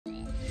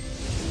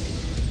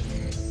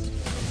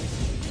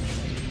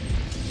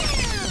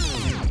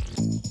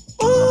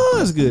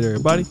What's good,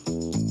 everybody?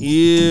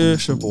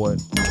 It's your boy,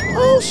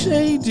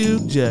 O'Shea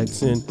Duke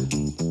Jackson,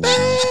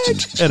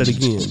 back at it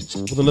again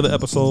with another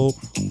episode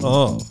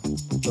of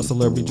The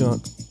Celebrity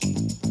Junk.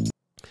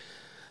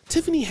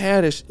 Tiffany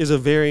Haddish is a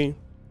very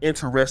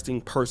interesting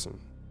person.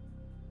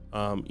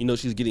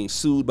 She's getting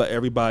sued by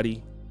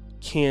everybody,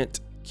 can't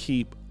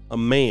keep a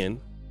man,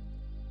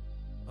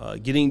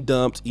 getting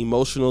dumped,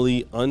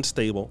 emotionally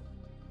unstable.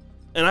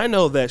 And I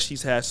know that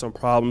she's had some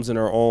problems in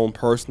her own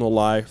personal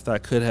life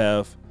that could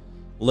have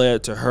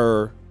led to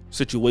her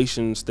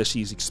situations that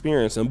she's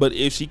experiencing. But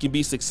if she can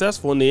be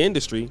successful in the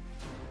industry,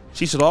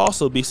 she should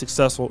also be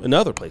successful in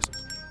other places.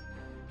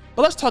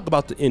 But let's talk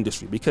about the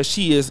industry, because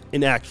she is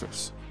an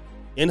actress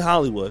in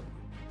Hollywood.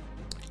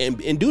 And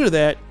due to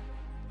that,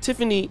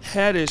 Tiffany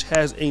Haddish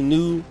has a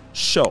new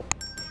show.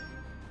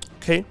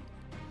 Okay?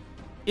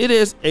 It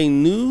is a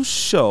new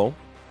show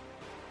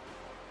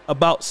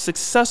about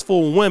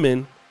successful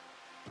women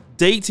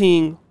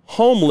dating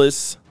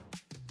homeless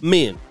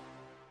men.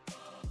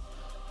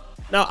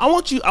 Now, I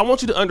want you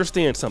to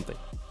understand something.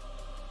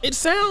 It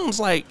sounds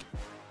like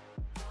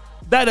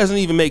that doesn't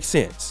even make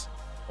sense.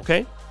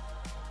 Okay?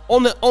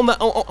 From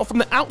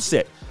the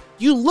outset,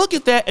 you look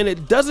at that and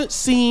it doesn't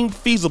seem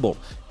feasible.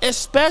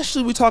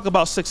 Especially we talk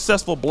about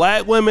successful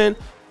black women.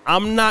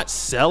 I'm not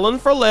selling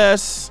for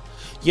less.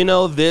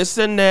 This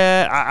and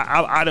that.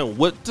 I done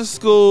went to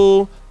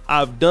school.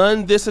 I've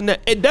done this and that.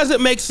 It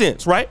doesn't make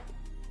sense, right?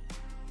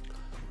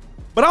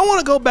 But I want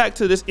to go back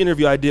to this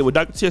interview I did with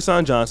Dr.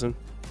 Tiffany Johnson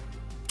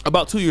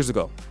about 2 years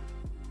ago,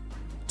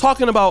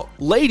 talking about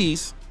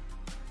ladies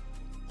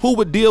who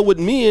would deal with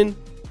men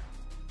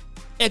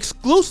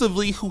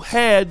exclusively who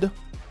had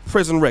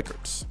prison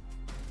records.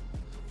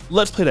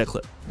 Let's play that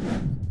clip.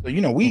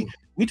 So,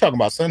 we talk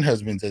about son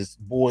husbands as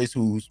boys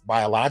whose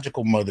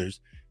biological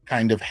mothers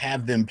kind of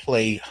have them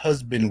play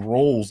husband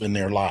roles in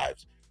their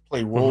lives,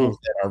 play roles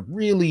that are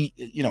really,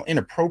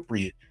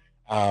 inappropriate.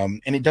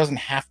 And it doesn't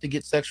have to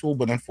get sexual,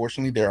 but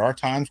unfortunately there are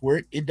times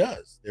where it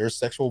does. There's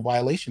sexual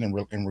violation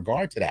in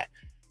regard to that.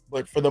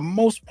 But for the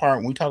most part,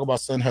 when we talk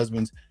about son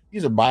husbands,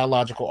 these are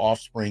biological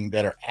offspring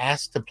that are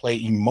asked to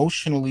play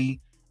emotionally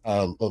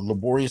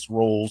laborious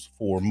roles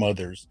for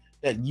mothers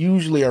that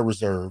usually are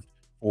reserved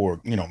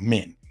for,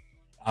 men.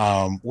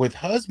 With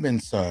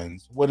husband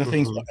sons, one of the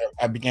things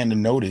I began to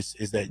notice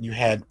is that you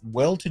had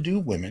well-to-do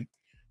women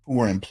who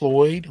were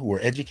employed, who were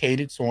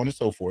educated, so on and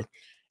so forth,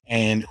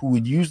 and who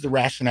would use the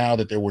rationale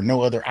that there were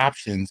no other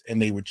options,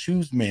 and they would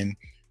choose men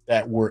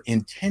that were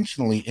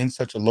intentionally in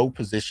such a low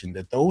position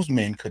that those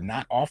men could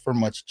not offer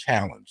much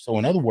challenge. So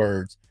in other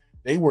words,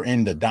 they were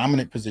in the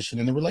dominant position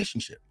in the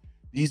relationship.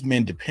 These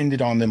men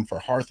depended on them for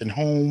hearth and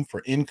home,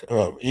 for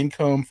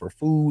income, for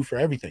food, for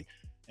everything.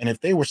 And if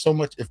there was so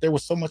much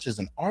as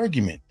an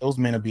argument, those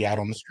men would be out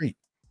on the street.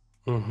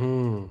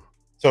 So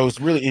it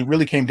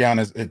really came down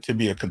to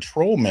be a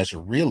control measure,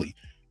 really.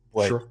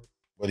 But sure.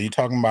 Whether you're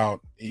talking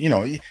about,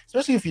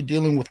 especially if you're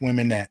dealing with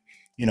women that,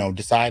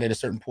 decide at a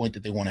certain point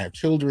that they want to have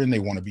children, they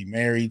want to be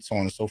married, so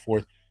on and so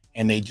forth,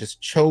 and they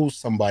just chose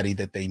somebody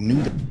that they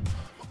knew.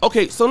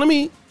 Okay, so let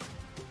me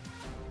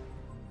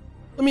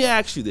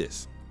ask you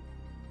this.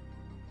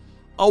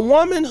 A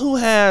woman who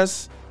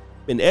has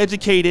been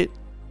educated,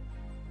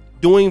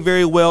 doing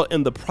very well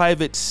in the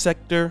private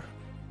sector,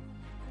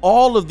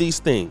 all of these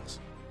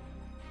things,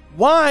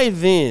 why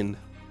then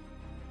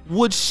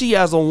would she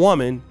as a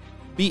woman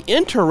be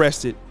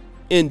interested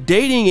in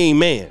dating a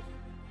man?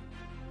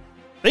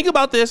 Think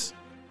about this.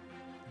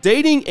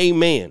 Dating a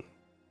man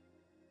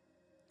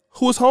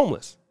who is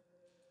homeless.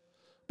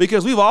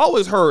 Because we've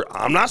always heard,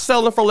 I'm not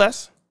selling for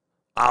less.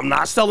 I'm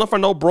not selling for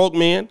no broke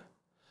man.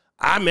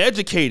 I'm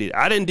educated.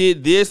 I done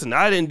did this and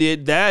I done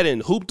did that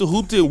and hoopty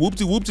and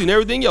whoopty and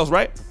everything else,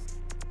 right?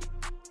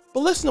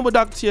 But listen to what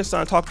Dr.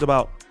 Tiffany talked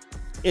about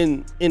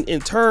in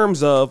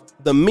terms of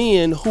the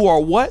men who are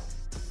what?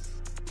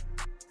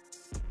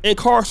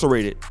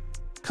 Incarcerated,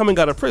 coming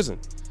out of prison.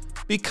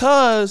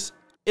 Because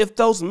if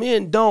those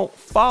men don't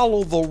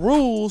follow the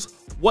rules,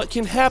 what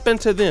can happen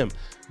to them?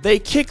 They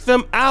kick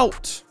them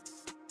out.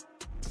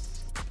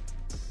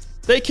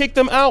 They kick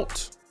them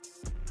out.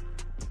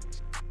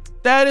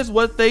 That is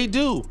what they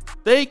do.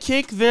 They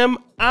kick them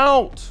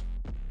out.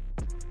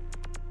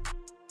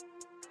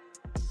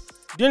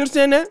 Do you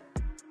understand that?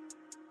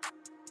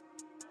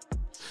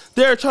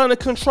 They're trying to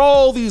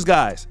control these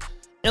guys.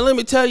 And let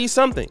me tell you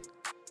something.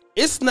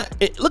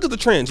 Look at the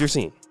trends you're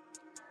seeing.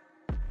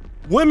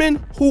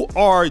 Women who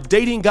are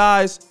dating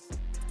guys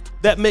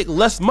that make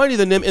less money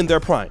than them in their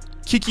prime.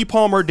 Keke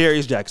Palmer,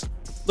 Darius Jackson.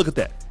 Look at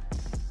that.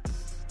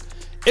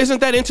 Isn't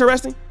that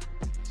interesting?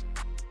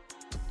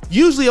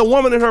 Usually a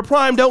woman in her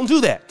prime don't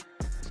do that.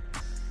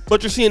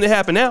 But you're seeing it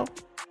happen now.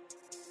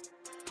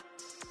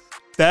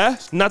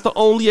 That's not the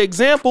only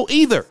example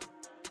either.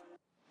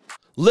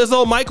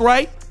 Lizzo, Mike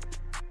Wright.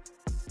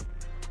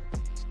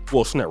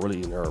 Well, she's not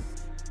really in her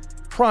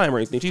prime or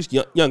anything. She's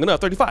young enough,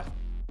 35.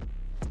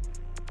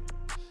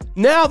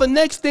 Now the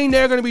next thing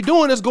they're going to be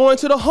doing is going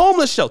to the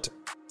homeless shelter.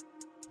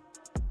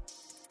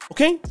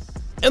 Okay?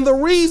 And the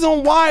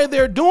reason why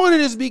they're doing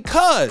it is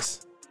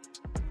because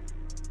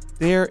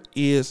There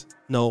is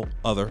no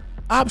other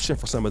option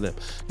for some of them.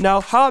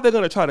 Now, how they're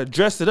going to try to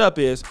dress it up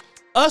is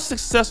us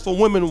successful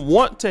women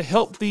want to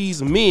help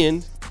these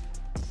men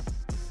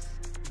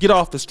get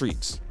off the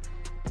streets.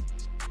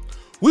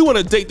 We want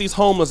to date these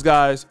homeless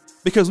guys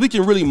because we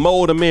can really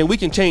mold a man. We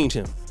can change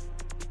him.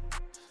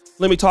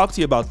 Let me talk to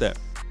you about that.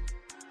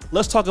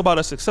 Let's talk about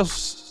a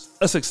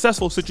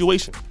successful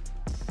situation.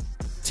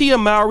 Tia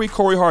Mowry,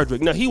 Corey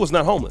Hardrick. Now, he was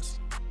not homeless,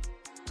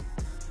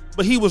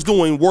 but he was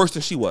doing worse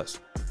than she was.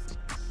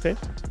 Okay.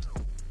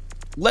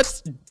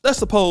 Let's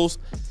suppose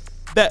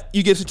that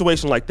you get a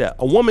situation like that.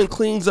 A woman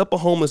cleans up a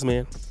homeless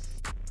man.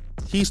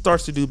 He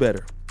starts to do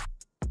better.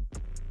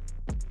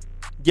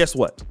 Guess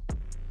what?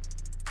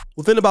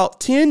 Within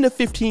about 10 to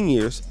 15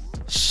 years,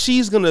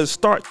 she's going to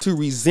start to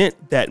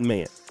resent that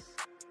man.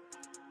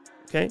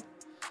 Okay.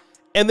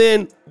 And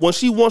then when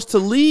she wants to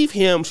leave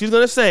him, she's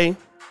going to say,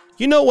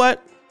 you know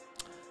what?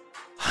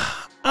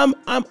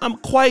 I'm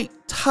quite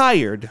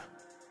tired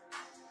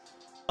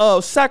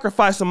of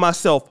sacrificing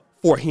myself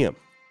for him.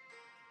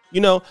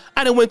 You know,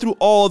 I done went through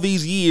all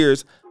these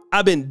years.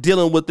 I've been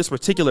dealing with this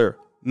particular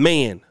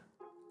man.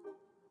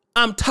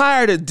 I'm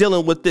tired of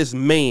dealing with this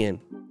man.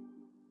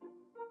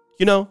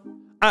 You know,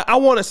 I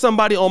wanted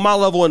somebody on my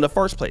level in the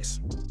first place.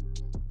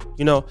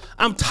 You know,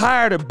 I'm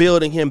tired of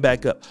building him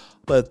back up.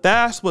 But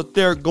that's what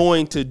they're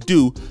going to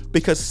do,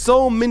 because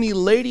so many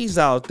ladies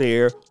out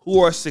there who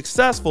are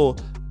successful,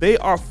 they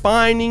are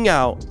finding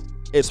out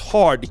it's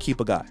hard to keep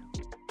a guy.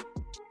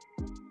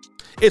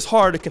 It's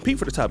hard to compete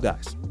for the top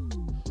guys.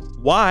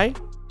 Why?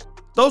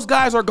 Those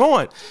guys are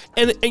gone.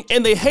 And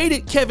they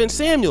hated Kevin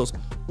Samuels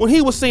when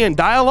he was saying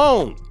die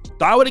alone,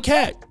 die with a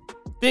cat,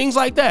 things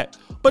like that.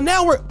 But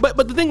now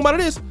but the thing about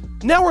it is,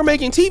 now we're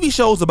making TV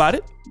shows about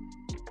it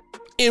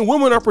and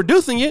women are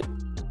producing it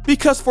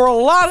because for a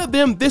lot of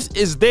them, this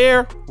is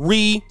their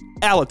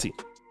reality.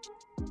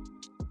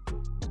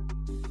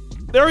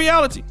 Their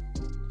reality.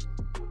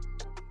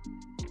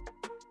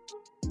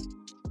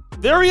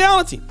 Their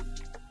reality.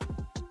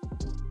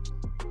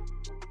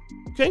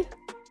 Okay?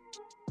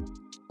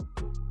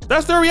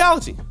 That's their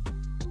reality.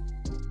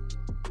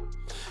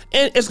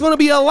 And it's going to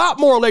be a lot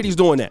more ladies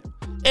doing that.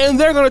 And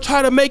they're going to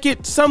try to make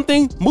it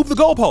something, move the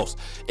goalposts.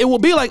 It will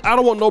be like, I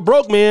don't want no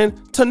broke man,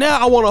 to now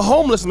I want a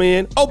homeless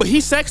man. Oh, but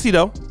he's sexy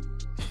though.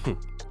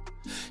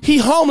 He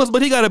homeless,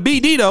 but he got a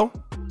BD though.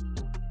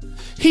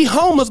 He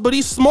homeless, but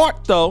he's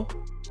smart though.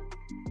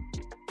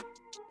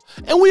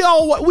 And we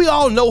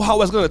all know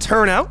how it's going to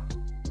turn out.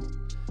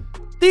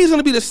 These are going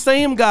to be the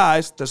same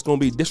guys that's going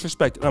to be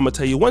disrespected. I'm going to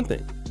tell you one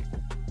thing.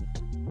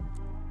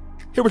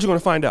 Here's what you're going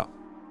to find out.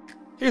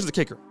 Here's the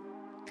kicker.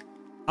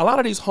 A lot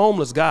of these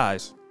homeless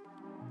guys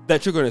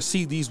that you're going to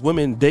see these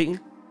women dating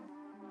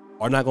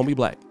are not going to be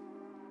black.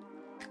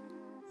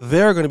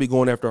 They're going to be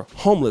going after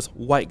homeless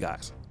white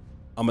guys.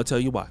 I'm going to tell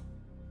you why.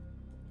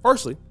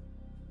 Firstly,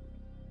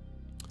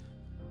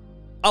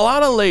 a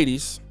lot of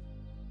ladies,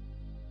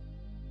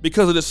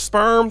 because of the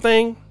sperm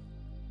thing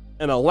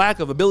and a lack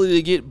of ability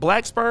to get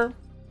black sperm,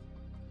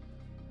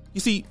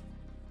 you see,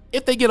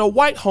 if they get a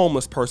white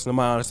homeless person, in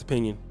my honest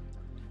opinion,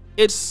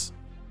 it's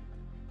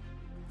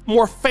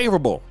more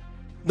favorable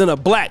than a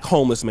black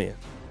homeless man.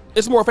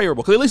 It's more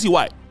favorable because at least he's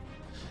white.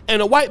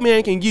 And a white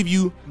man can give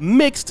you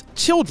mixed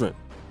children.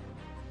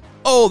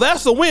 Oh,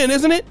 that's a win,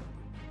 isn't it?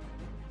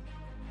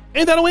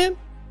 Ain't that a win?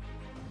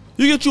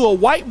 You get you a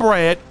white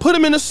Brad, put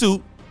him in a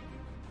suit,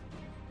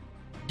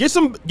 get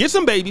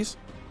some babies.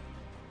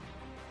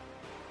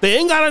 They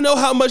ain't gotta know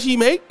how much he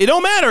make. It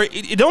don't matter.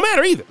 It don't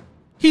matter either.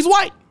 He's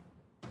white.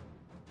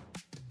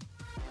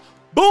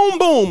 Boom,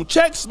 boom.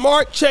 Check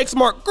smart, check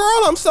smart.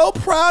 Girl, I'm so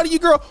proud of you,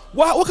 girl.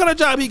 What kind of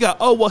job he got?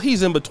 Oh, well,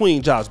 he's in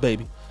between jobs,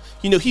 baby.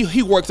 You know,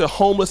 he works at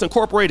Homeless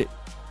Incorporated.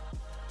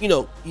 You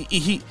know,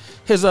 he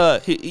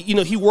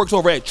works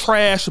over at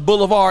Trash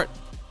Boulevard,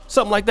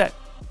 something like that.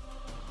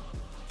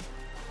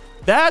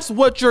 That's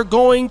what you're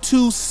going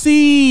to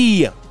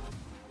see.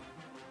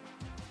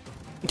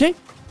 Okay?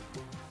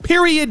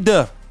 Period.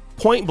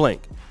 Point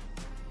blank.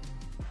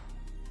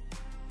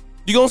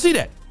 You're going to see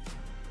that.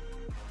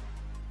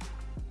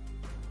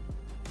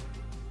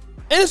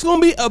 And it's going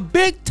to be a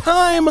big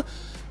time.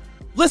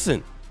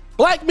 Listen,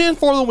 black men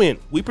for the win.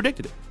 We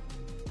predicted it.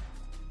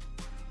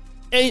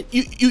 And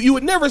you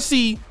would never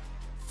see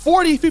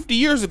 40, 50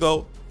 years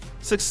ago,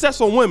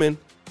 successful women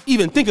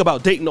even think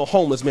about dating a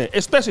homeless man,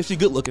 especially if she's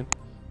good looking.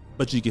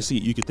 But you can see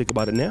it. You can think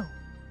about it now.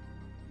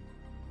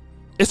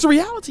 It's a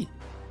reality.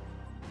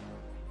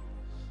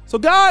 So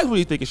guys, what do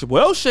you think? It's your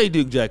boy, O'Shea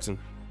Duke Jackson,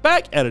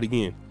 back at it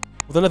again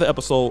with another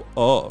episode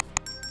of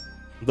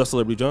The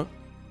Celebrity John.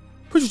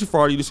 Appreciate you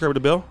for all you. Subscribe to the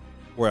bell.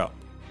 We're out.